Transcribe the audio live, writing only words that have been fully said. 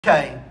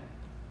Okay,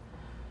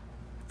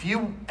 if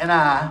you and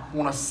I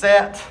want to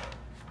set,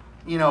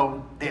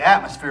 the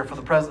atmosphere for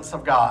the presence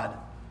of God,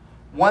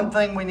 one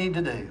thing we need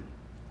to do,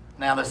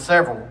 now there's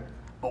several,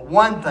 but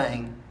one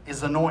thing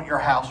is anoint your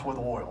house with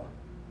oil.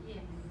 Yes.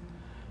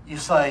 You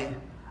say,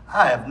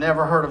 I have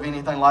never heard of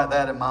anything like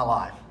that in my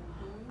life.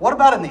 What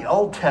about in the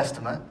Old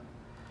Testament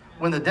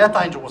when the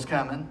death angel was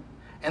coming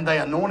and they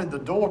anointed the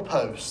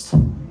doorposts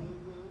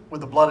with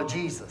the blood of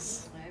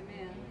Jesus?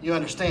 You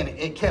understand it?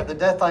 It kept the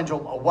death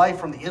angel away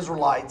from the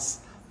Israelites'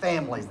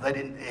 families.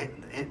 They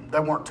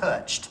weren't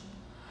touched.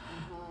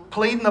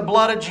 Pleading the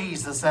blood of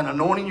Jesus and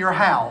anointing your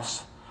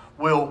house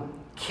will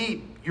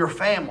keep your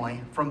family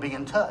from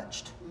being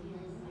touched.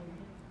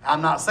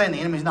 I'm not saying the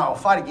enemy's not going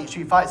to fight against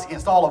you. He fights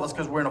against all of us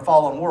because we're in a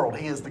fallen world.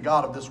 He is the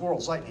God of this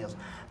world, Satan is.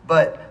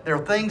 But there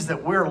are things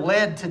that we're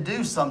led to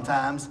do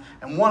sometimes,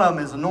 and one of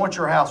them is anoint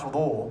your house with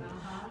oil.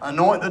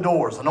 Anoint the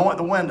doors, anoint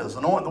the windows,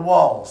 anoint the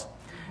walls.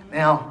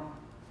 Now,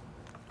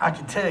 I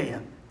can tell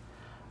you,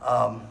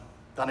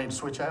 do I need to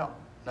switch out?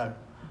 No.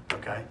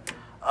 Okay.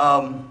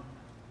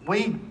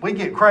 We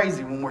get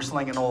crazy when we're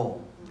slinging oil.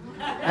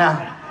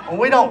 Now,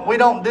 we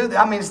don't do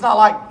that. I mean, it's not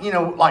like,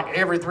 like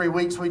every 3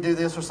 weeks we do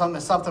this or something.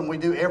 It's something we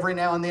do every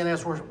now and then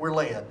as we're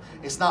led.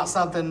 It's not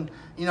something,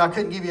 I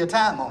couldn't give you a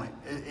time on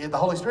it. The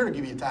Holy Spirit will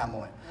give you a time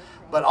on it.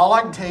 But all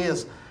I can tell you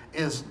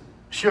is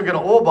she'll get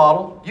an oil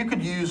bottle. You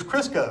could use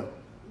Crisco.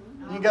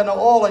 You got no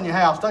oil in your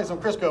house, take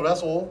some Crisco.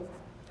 That's oil.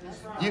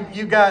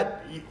 You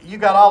got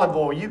olive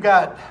oil. You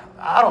got,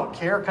 I don't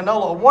care,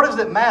 canola. What does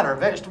it matter?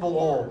 Vegetable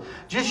oil.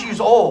 Just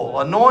use oil.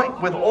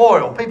 Anoint with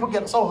oil. People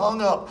get so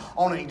hung up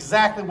on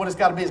exactly what it's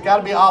got to be. It's got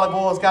to be olive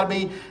oil. It's got to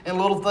be in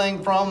a little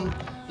thing from,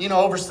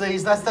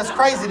 overseas. That's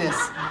craziness.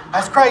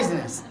 That's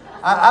craziness.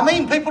 I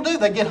mean, people do.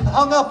 They get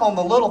hung up on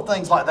the little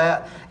things like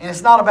that, and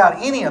it's not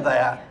about any of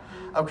that.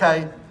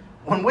 Okay?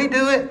 When we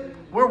do it,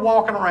 we're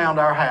walking around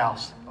our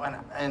house,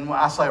 and when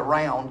I say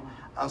around,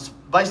 I'm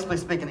basically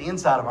speaking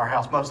inside of our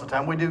house most of the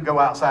time. We do go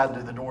outside and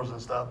do the doors and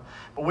stuff,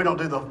 but we don't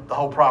do the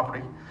whole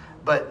property.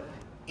 But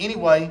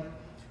anyway,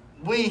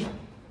 we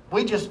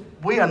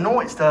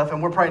anoint stuff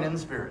and we're praying in the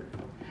Spirit.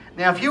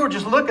 Now, if you were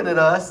just looking at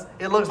us,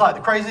 it looks like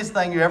the craziest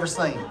thing you've ever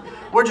seen.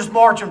 We're just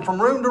marching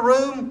from room to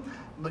room,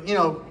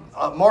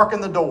 marking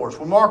the doors.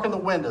 We're marking the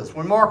windows.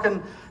 We're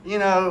marking,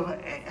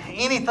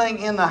 anything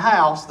in the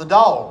house, the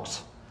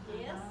dogs.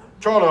 Yes.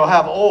 Charlie will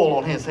have oil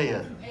on his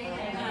head.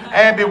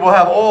 Abby will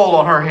have oil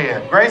on her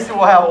head. Gracie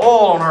will have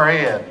oil on her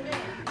head.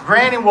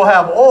 Granny will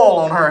have oil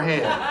on her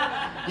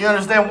head. You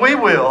understand? We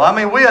will. I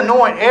mean, we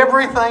anoint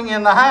everything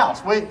in the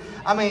house.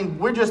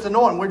 We're just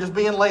anointing. We're just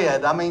being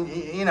led. I mean,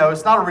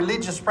 it's not a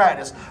religious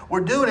practice.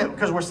 We're doing it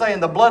because we're saying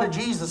the blood of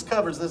Jesus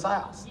covers this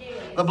house.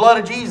 The blood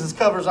of Jesus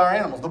covers our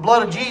animals. The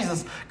blood of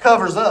Jesus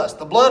covers us.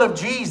 The blood of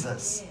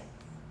Jesus.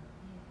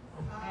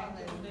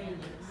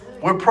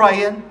 We're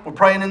praying. We're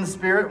praying in the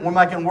Spirit. We're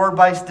making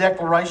word-based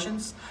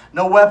declarations.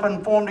 No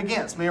weapon formed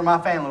against me or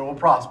my family will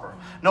prosper.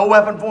 No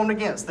weapon formed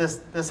against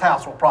this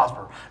house will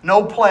prosper.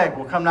 No plague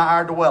will come nigh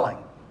our dwelling.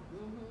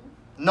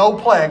 No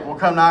plague will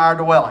come nigh our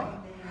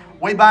dwelling.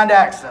 We bind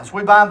accidents.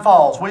 We bind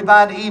falls. We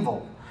bind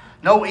evil.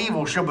 No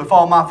evil shall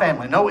befall my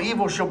family. No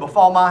evil shall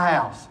befall my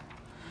house.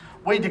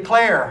 We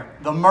declare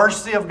the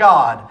mercy of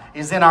God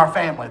is in our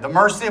family. The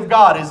mercy of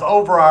God is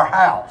over our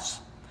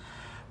house.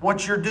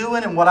 What you're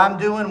doing and what I'm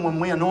doing when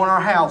we anoint our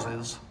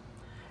houses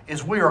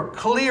is we are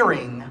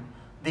clearing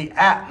the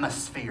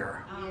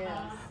atmosphere. Yes.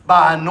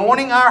 By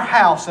anointing our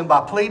house and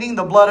by pleading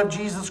the blood of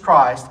Jesus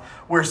Christ,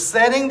 we're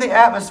setting the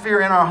atmosphere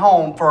in our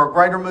home for a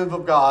greater move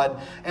of God,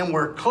 and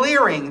we're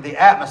clearing the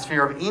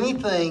atmosphere of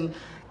anything,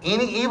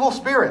 any evil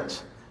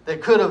spirits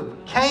that could have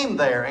came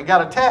there and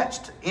got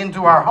attached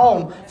into our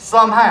home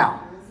somehow.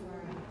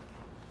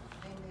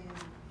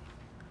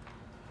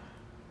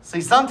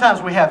 See,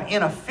 sometimes we have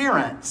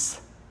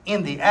interference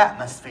in the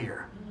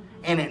atmosphere,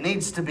 and it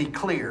needs to be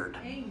cleared.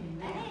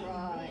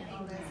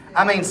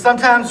 I mean,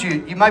 sometimes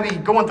you may be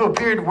going through a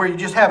period where you're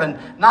just having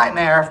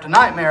nightmare after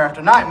nightmare after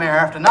nightmare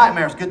after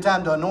nightmare. It's a good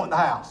time to anoint the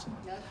house.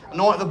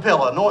 Anoint the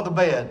pillow. Anoint the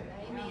bed.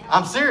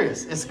 I'm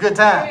serious. It's a good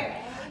time.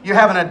 You're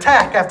having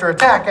attack after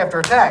attack after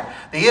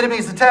attack. The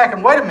enemy's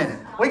attacking. Wait a minute.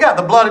 We got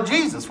the blood of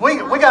Jesus. We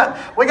got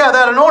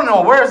that anointing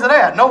oil. Where is it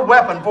at? No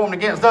weapon formed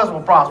against us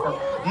will prosper.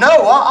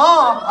 No,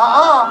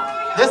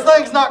 This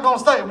thing's not going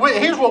to stay.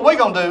 Here's what we're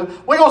going to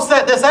do. We're going to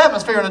set this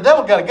atmosphere and the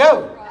devil got to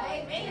go.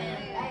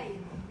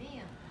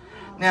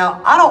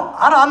 Now,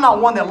 I'm not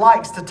one that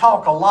likes to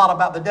talk a lot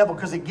about the devil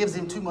because it gives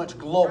him too much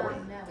glory.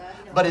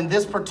 But in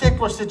this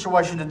particular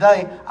situation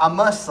today, I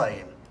must say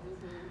it.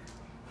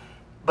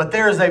 But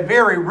there is a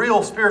very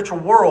real spiritual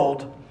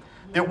world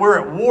that we're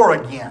at war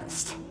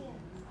against.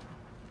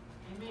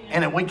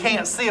 And that we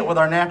can't see it with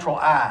our natural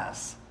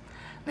eyes.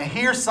 Now,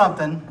 here's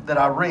something that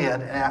I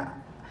read. And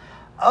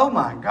oh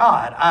my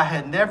God, I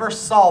had never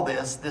saw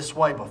this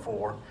way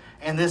before.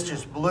 And this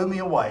just blew me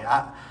away.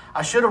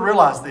 I should have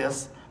realized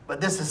this. But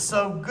this is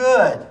so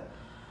good.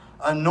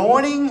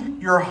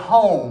 Anointing your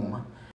home